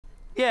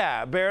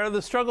Yeah, Bear,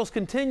 the struggles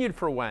continued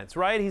for Wentz,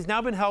 right? He's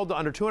now been held to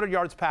under 200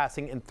 yards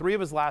passing in 3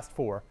 of his last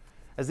 4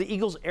 as the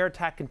Eagles' air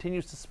attack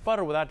continues to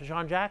sputter without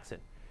Deshaun Jackson.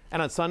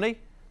 And on Sunday,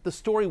 the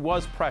story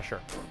was pressure.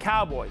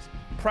 Cowboys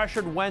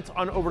pressured Wentz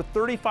on over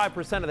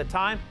 35% of the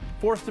time,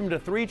 forced him to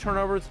 3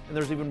 turnovers, and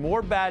there's even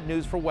more bad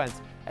news for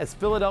Wentz as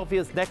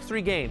Philadelphia's next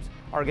 3 games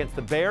are against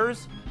the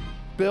Bears,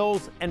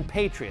 Bills, and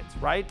Patriots,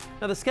 right?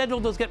 Now, the schedule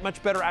does get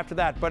much better after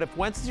that, but if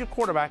Wentz is your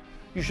quarterback,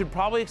 you should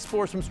probably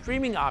explore some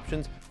streaming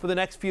options for the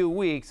next few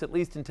weeks, at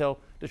least until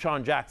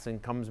Deshaun Jackson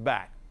comes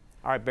back.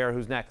 All right, Bear,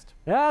 who's next?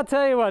 Yeah, I'll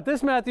tell you what,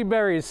 this Matthew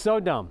Berry is so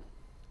dumb.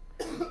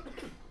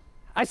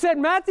 I said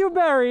Matthew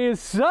Berry is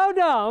so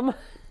dumb.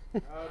 How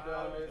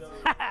dumb is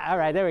he? All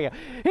right, there we go.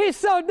 He's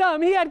so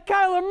dumb, he had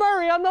Kyler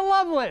Murray on the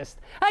love list.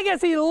 I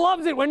guess he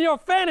loves it when your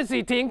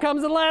fantasy team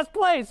comes in last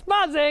place.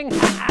 Buzzing!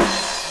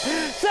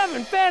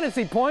 7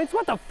 fantasy points?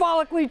 What the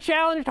follically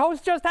challenged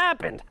host just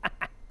happened?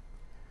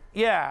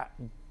 Yeah,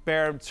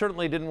 Bear,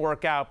 certainly didn't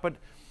work out, but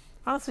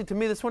honestly, to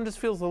me, this one just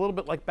feels a little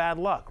bit like bad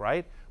luck,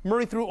 right?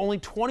 Murray threw only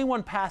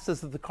 21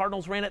 passes that the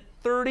Cardinals ran at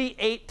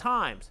 38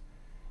 times,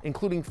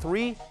 including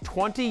 3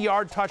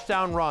 20-yard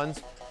touchdown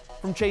runs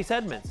from Chase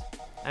Edmonds.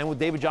 And with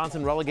David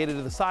Johnson relegated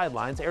to the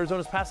sidelines,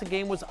 Arizona's passing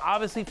game was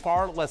obviously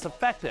far less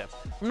effective.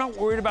 I'm not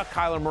worried about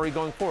Kyler Murray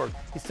going forward.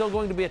 He's still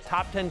going to be a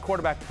top 10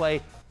 quarterback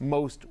play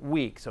most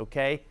weeks,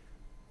 okay?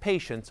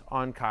 Patience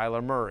on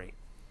Kyler Murray.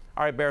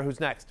 All right, Bear, who's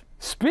next?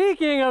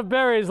 Speaking of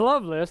Berry's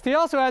love list, he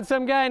also had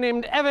some guy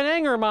named Evan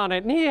Engram on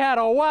it, and he had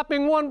a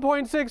whopping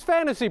 1.6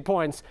 fantasy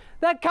points.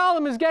 That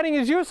column is getting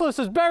as useless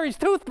as Berry's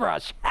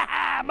toothbrush.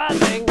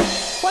 Buzzing!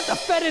 What the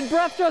fetid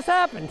breath just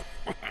happened?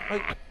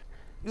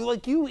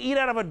 You eat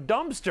out of a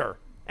dumpster,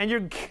 and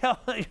you're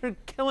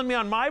killing me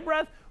on my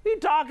breath? What are you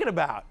talking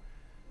about?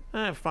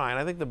 Fine,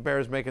 I think the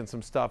Bears making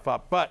some stuff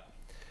up. But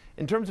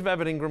in terms of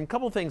Evan Engram, a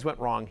couple things went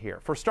wrong here.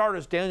 For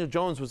starters, Daniel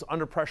Jones was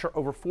under pressure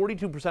over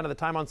 42% of the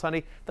time on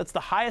Sunday. That's the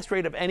highest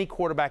rate of any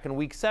quarterback in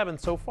Week 7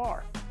 so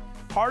far.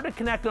 Hard to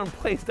connect on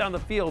plays down the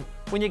field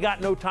when you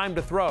got no time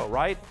to throw,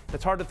 right?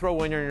 It's hard to throw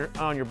when you're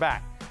on your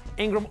back.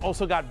 Engram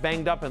also got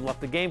banged up and left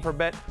the game for a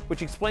bit,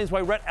 which explains why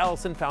Rhett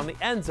Ellison found the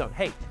end zone.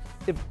 Hey,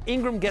 if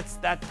Engram gets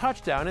that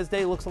touchdown, his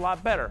day looks a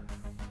lot better.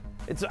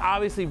 It's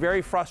obviously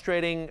very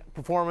frustrating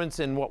performance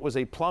in what was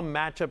a plum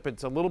matchup.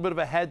 It's a little bit of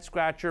a head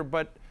scratcher,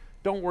 but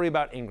don't worry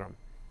about Engram.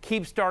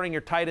 Keep starting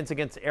your tight ends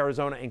against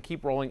Arizona and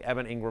keep rolling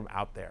Evan Engram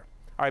out there.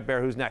 All right,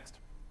 Bear, who's next?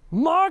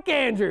 Mark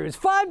Andrews,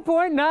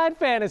 5.9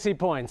 fantasy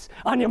points.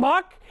 On your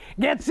mark,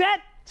 get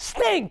set,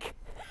 stink!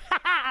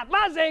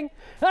 Buzzing!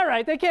 All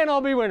right, they can't all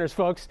be winners,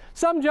 folks.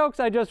 Some jokes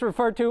I just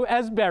refer to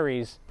as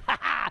berries.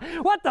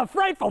 What the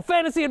frightful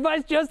fantasy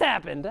advice just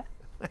happened?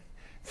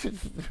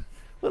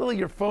 Literally,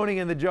 you're phoning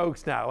in the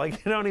jokes now.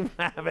 Like, you don't even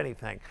have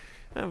anything.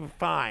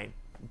 Fine,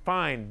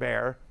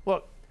 Bear.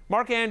 Look,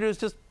 Mark Andrews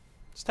just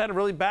had a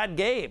really bad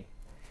game.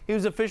 He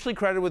was officially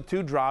credited with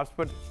 2 drops,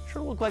 but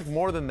sure looked like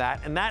more than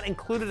that, and that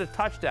included a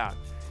touchdown.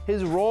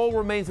 His role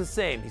remains the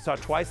same. He saw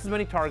twice as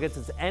many targets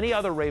as any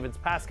other Ravens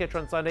pass catcher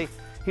on Sunday.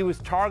 He was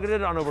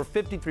targeted on over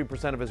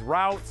 53% of his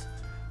routes.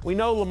 We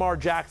know Lamar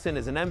Jackson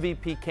is an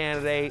MVP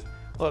candidate.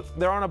 Look,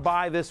 they're on a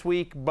bye this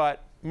week,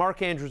 but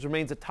Mark Andrews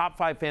remains a top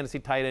 5 fantasy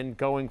tight end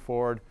going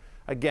forward.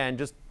 Again,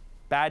 just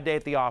bad day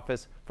at the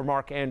office for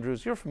Mark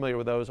Andrews. You're familiar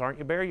with those, aren't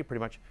you, Barry? You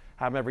pretty much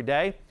have them every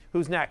day.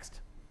 Who's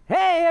next?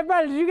 Hey,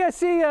 everybody, did you guys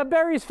see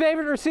Barry's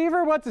favorite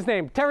receiver? What's his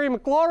name? Terry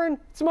McLaurin?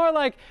 It's more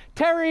like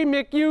Terry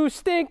McHugh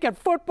stink at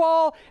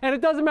football, and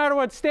it doesn't matter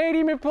what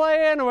stadium you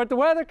play in or what the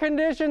weather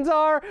conditions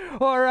are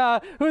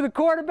or who the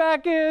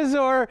quarterback is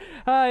or,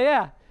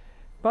 yeah.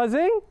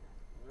 Buzzing?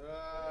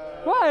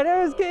 What?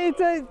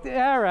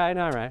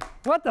 All right.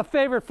 What the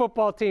favorite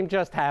football team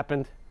just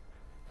happened?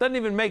 Doesn't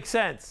even make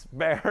sense,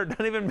 Bear.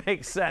 Doesn't even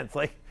make sense.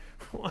 Like,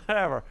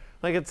 whatever.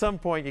 Like, at some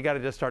point, you got to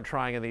just start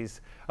trying in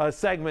these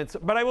segments.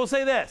 But I will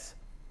say this,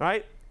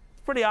 right?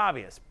 It's pretty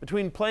obvious.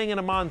 Between playing in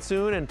a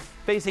monsoon and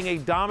facing a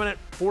dominant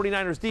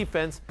 49ers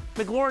defense,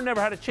 McLaurin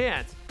never had a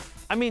chance.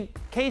 I mean,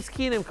 Case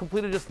Keenum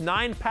completed just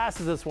 9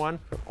 passes this one.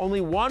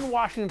 Only 1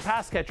 Washington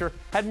pass catcher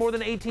had more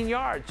than 18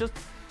 yards.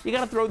 You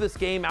got to throw this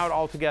game out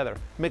altogether.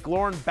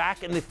 McLaurin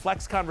back in the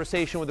flex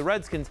conversation with the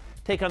Redskins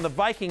take on the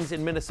Vikings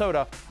in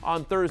Minnesota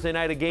on Thursday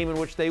night, a game in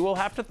which they will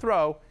have to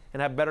throw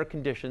and have better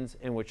conditions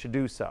in which to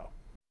do so.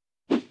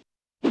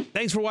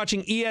 Thanks for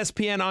watching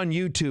ESPN on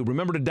YouTube.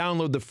 Remember to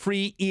download the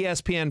free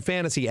ESPN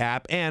Fantasy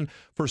app. And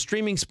for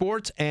streaming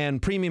sports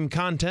and premium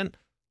content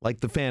like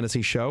the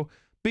Fantasy Show,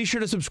 be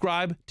sure to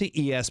subscribe to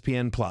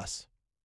ESPN Plus.